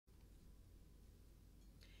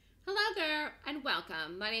there and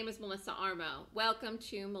welcome. My name is Melissa Armo. Welcome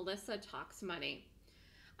to Melissa Talks Money.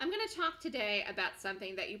 I'm going to talk today about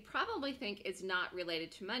something that you probably think is not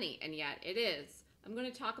related to money, and yet it is. I'm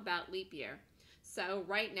going to talk about leap year. So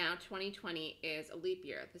right now, 2020 is a leap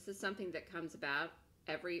year. This is something that comes about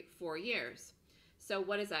every 4 years. So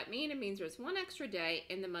what does that mean? It means there's one extra day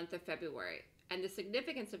in the month of February. And the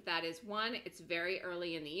significance of that is, one, it's very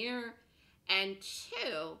early in the year, and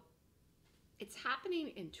two, it's happening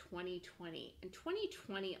in 2020, and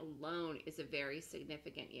 2020 alone is a very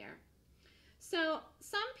significant year. So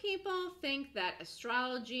some people think that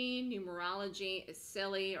astrology, numerology is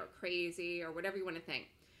silly or crazy or whatever you want to think.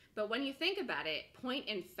 But when you think about it, point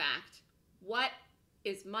in fact, what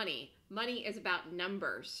is money? Money is about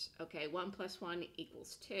numbers, okay? 1 + 1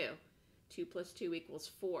 = 2. 2 + 2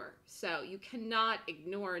 = 4. So you cannot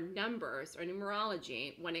ignore numbers or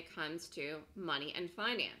numerology when it comes to money and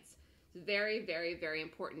finance. It's very, very, very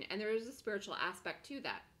important. And there is a spiritual aspect to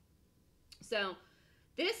that. So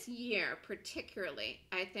this year particularly,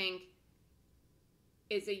 I think,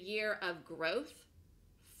 is a year of growth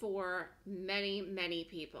for many, many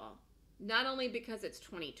people. Not only because it's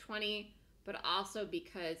 2020, but also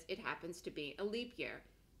because it happens to be a leap year.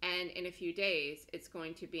 And in a few days, it's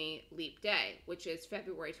going to be Leap Day, which is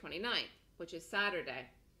February 29th, which is Saturday.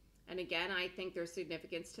 And again, I think there's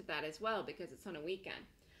significance to that as well because it's on a weekend.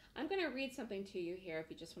 I'm going to read something to you here if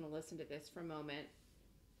you just want to listen to this for a moment.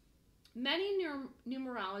 Many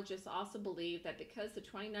numerologists also believe that because the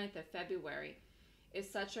 29th of February is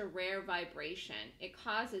such a rare vibration, it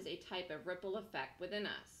causes a type of ripple effect within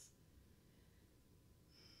us.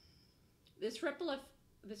 This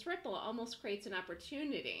ripple almost creates an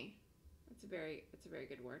opportunity. That's a very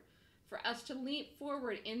good word. For us to leap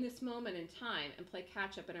forward in this moment in time and play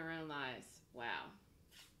catch up in our own lives. Wow.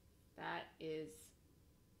 That is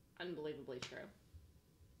unbelievably true.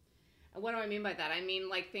 And what do I mean by that? I mean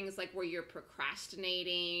like things like where you're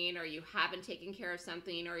procrastinating or you haven't taken care of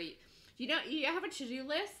something or you have a to-do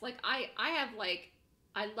list. Like I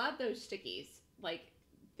love those stickies. Like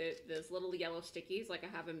those little yellow stickies. Like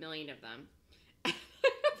I have a million of them.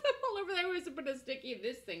 All over there. I always put a sticky,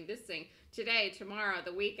 this thing, today, tomorrow,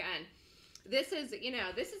 the weekend. This is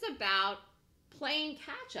about playing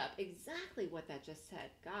catch up. Exactly what that just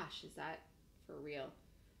said. Gosh, is that for real?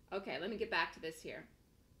 Okay, let me get back to this here.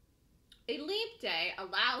 A leap day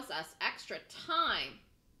allows us extra time,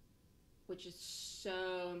 which is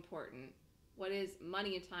so important. What is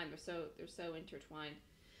money and time? They're so intertwined.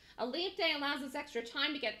 A leap day allows us extra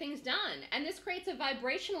time to get things done, and this creates a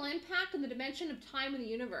vibrational impact in the dimension of time in the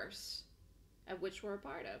universe, of which we're a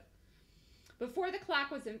part of. Before the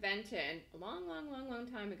clock was invented, a long, long, long, long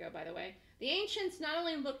time ago, by the way, the ancients not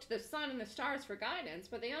only looked to the sun and the stars for guidance,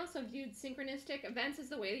 but they also viewed synchronistic events as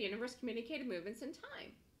the way the universe communicated movements in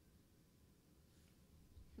time.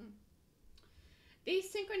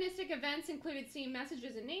 These synchronistic events included seeing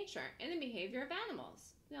messages in nature and the behavior of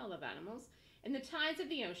animals. We all love animals. In the tides of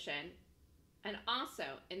the ocean, and also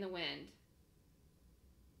in the wind.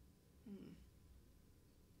 In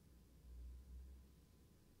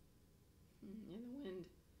the wind.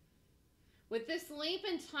 With this leap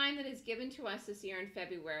in time that is given to us this year in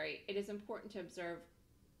February, it is important to observe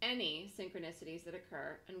any synchronicities that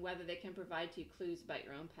occur and whether they can provide to you clues about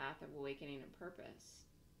your own path of awakening and purpose.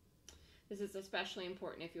 This is especially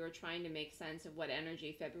important if you are trying to make sense of what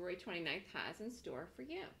energy February 29th has in store for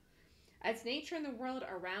you. As nature and the world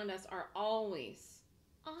around us are always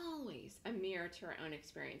a mirror to our own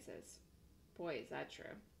experiences. Boy, is that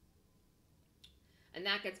true. And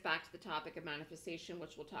that gets back to the topic of manifestation,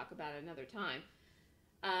 which we'll talk about another time.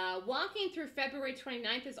 Walking through February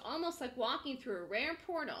 29th is almost like walking through a rare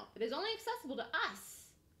portal that is only accessible to us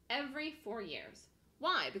every 4 years.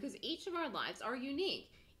 Why? Because each of our lives are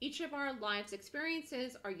unique. Each of our lives'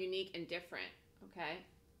 experiences are unique and different, okay?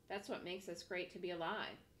 That's what makes us great to be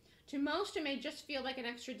alive. To most, it may just feel like an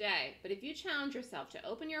extra day, but if you challenge yourself to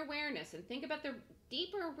open your awareness and think about the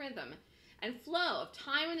deeper rhythm and flow of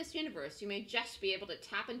time in this universe, you may just be able to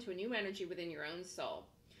tap into a new energy within your own soul.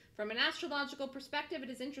 From an astrological perspective, it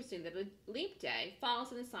is interesting that a leap day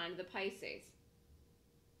falls in the sign of the Pisces.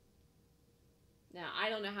 Now, I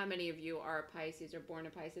don't know how many of you are a Pisces or born a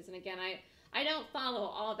Pisces, and again, I don't follow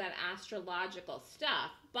all that astrological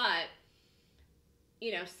stuff, but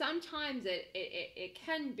you know, sometimes it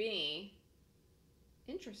can be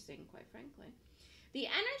interesting, quite frankly. The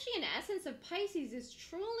energy and essence of Pisces is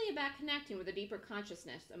truly about connecting with a deeper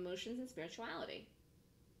consciousness, emotions, and spirituality.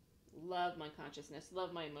 Love my consciousness,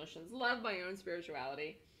 love my emotions, love my own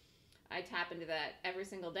spirituality. I tap into that every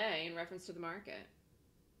single day in reference to the market.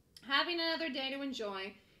 Having another day to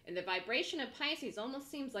enjoy And the vibration of Pisces almost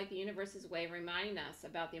seems like the universe's way of reminding us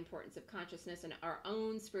about the importance of consciousness and our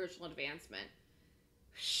own spiritual advancement.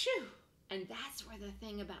 Phew! And that's where the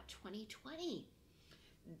thing about 2020.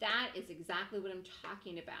 That is exactly what I'm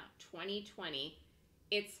talking about. 2020.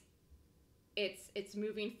 It's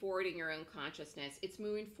moving forward in your own consciousness. It's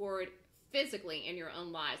moving forward physically in your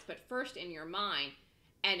own lives, but first in your mind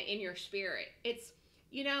and in your spirit. It's,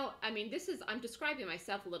 you know, I mean, I'm describing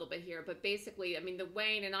myself a little bit here, but basically, I mean, the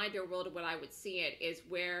way in an ideal world of what I would see it is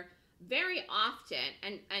where very often,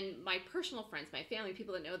 and my personal friends, my family,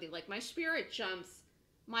 people that know me, like my spirit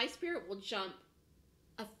will jump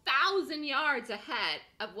 1,000 yards ahead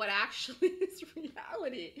of what actually is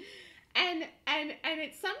reality. And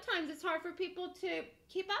it's sometimes it's hard for people to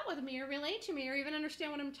keep up with me or relate to me or even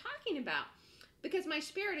understand what I'm talking about, because my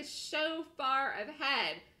spirit is so far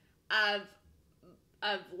ahead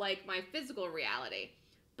of like my physical reality.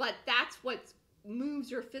 But that's what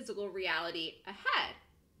moves your physical reality ahead.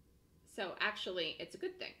 So actually, it's a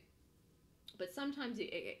good thing. But sometimes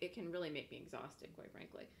it can really make me exhausted, quite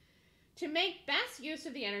frankly. To make best use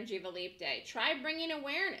of the energy of a leap day, try bringing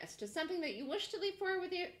awareness to something that you wish to leap forward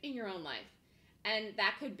with in your own life. And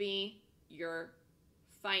that could be your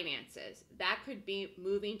finances. That could be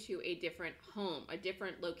moving to a different home, a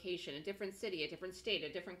different location, a different city, a different state,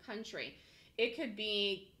 a different country. It could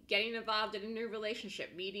be getting involved in a new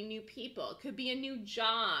relationship, meeting new people. It could be a new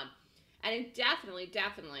job. And it definitely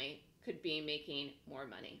could be making more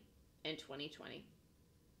money in 2020.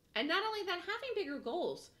 And not only that, having bigger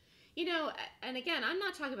goals. You know, and again, I'm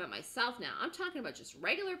not talking about myself now. I'm talking about just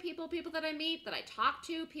regular people, people that I meet, that I talk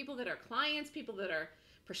to, people that are clients, people that are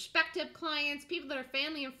prospective clients, people that are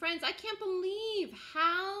family and friends. I can't believe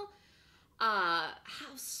how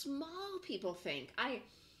small people think.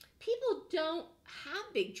 People don't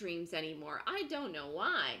have big dreams anymore. I don't know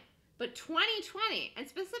why. But 2020, and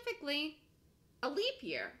specifically a leap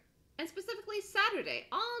year, and specifically Saturday,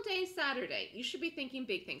 all day Saturday, you should be thinking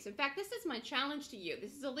big things. In fact, this is my challenge to you.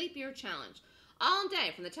 This is a leap year challenge. All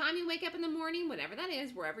day, from the time you wake up in the morning, whatever that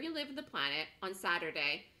is, wherever you live on the planet, on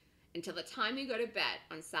Saturday, until the time you go to bed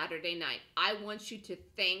on Saturday night, I want you to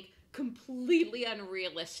think completely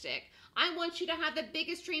unrealistic. I want you to have the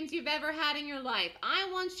biggest dreams you've ever had in your life. I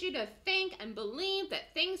want you to think and believe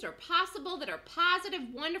that things are possible, that are positive,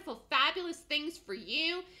 wonderful, fabulous things for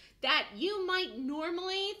you, that you might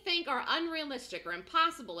normally think are unrealistic or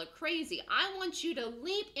impossible or crazy. I want you to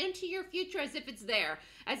leap into your future as if it's there,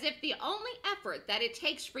 as if the only effort that it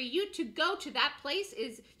takes for you to go to that place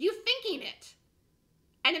is you thinking it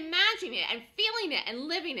and imagining it and feeling it and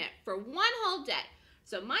living it for one whole day.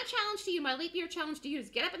 So my challenge to you, my leap year challenge to you, is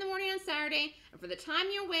get up in the morning on Saturday, and from the time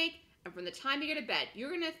you awake and from the time you go to bed, you're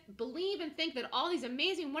going to believe and think that all these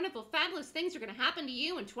amazing, wonderful, fabulous things are going to happen to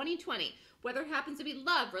you in 2020. Whether it happens to be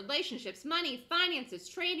love, relationships, money, finances,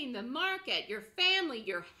 trading, the market, your family,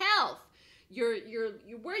 your health, your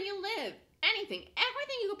where you live, anything,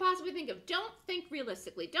 everything you could possibly think of. Don't think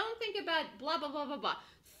realistically. Don't think about blah, blah, blah, blah, blah.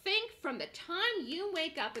 Think from the time you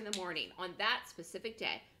wake up in the morning on that specific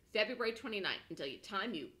day, February 29th, until the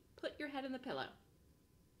time you put your head in the pillow.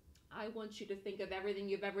 I want you to think of everything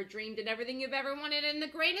you've ever dreamed and everything you've ever wanted, and the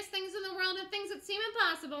greatest things in the world and things that seem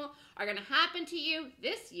impossible are going to happen to you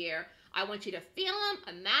this year. I want you to feel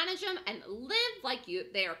them, manage them, and live like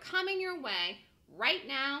they are coming your way right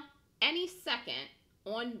now, any second,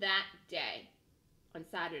 on that day, on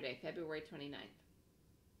Saturday, February 29th,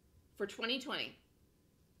 for 2020.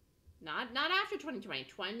 Not after 2020,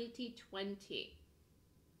 2020.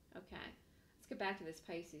 Okay, let's get back to this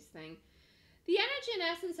Pisces thing. The energy and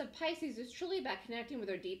essence of Pisces is truly about connecting with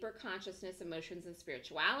our deeper consciousness, emotions, and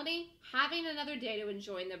spirituality. Having another day to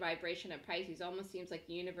enjoy the vibration of Pisces almost seems like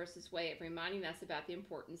the universe's way of reminding us about the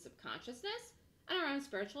importance of consciousness and our own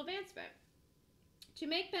spiritual advancement. To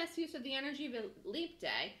make best use of the energy of a leap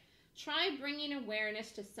day, try bringing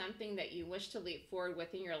awareness to something that you wish to leap forward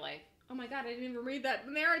with in your life. Oh my God, I didn't even read that.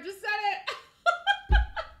 There, I just said it.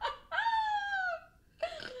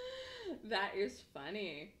 That is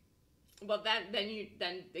funny. Well,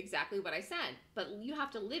 then exactly what I said. But you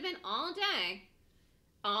have to live in all day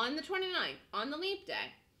on the 29th, on the leap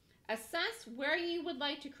day. Assess where you would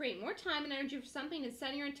like to create more time and energy for something and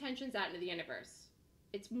setting your intentions out into the universe.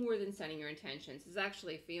 It's more than setting your intentions. It's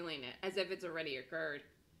actually feeling it as if it's already occurred.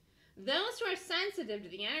 Those who are sensitive to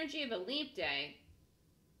the energy of a leap day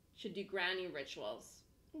should do grounding rituals,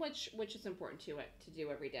 which is important to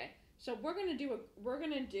do every day. So I'm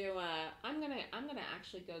gonna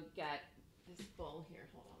actually go get this bowl here.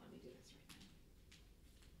 Hold on, let me do this right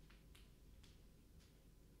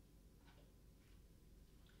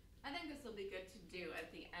now. I think this will be good to do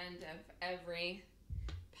at the end of every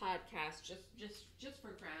podcast just for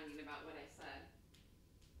grounding about what I said.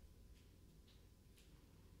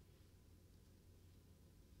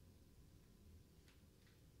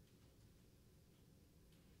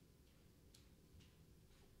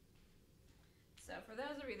 So for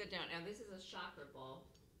those of you that don't know, this is a chakra bowl.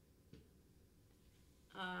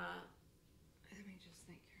 Let me just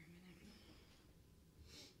think here a minute.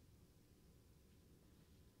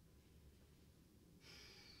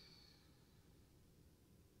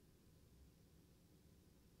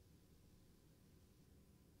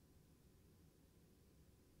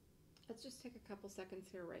 Let's just take a couple seconds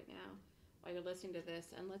here right now while you're listening to this,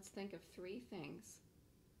 and let's think of 3 things.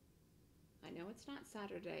 I know it's not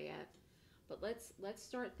Saturday yet, but let's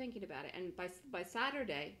start thinking about it. And by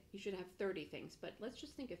Saturday, you should have 30 things. But let's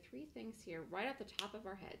just think of 3 things here right off the top of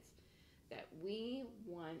our heads that we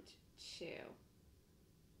want to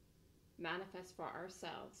manifest for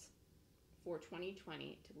ourselves for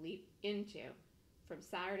 2020 to leap into. From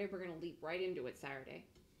Saturday, we're going to leap right into it Saturday.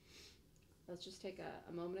 Let's just take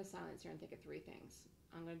a moment of silence here and think of 3 things.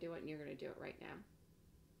 I'm going to do it, and you're going to do it right now.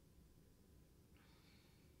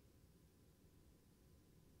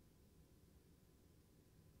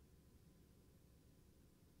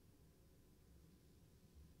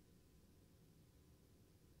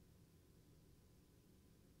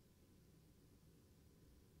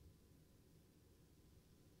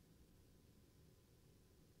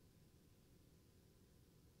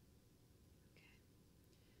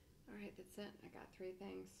 All right, that's it. I got 3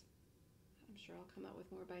 things. I'm sure I'll come up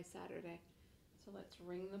with more by Saturday. So let's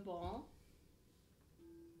ring the bell.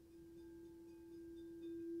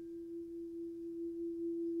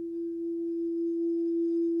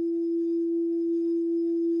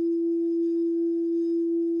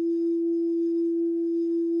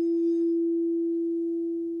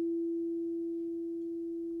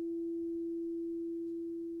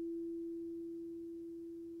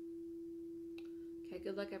 Okay,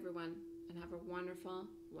 good luck everyone, and have a wonderful,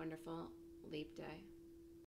 wonderful leap day.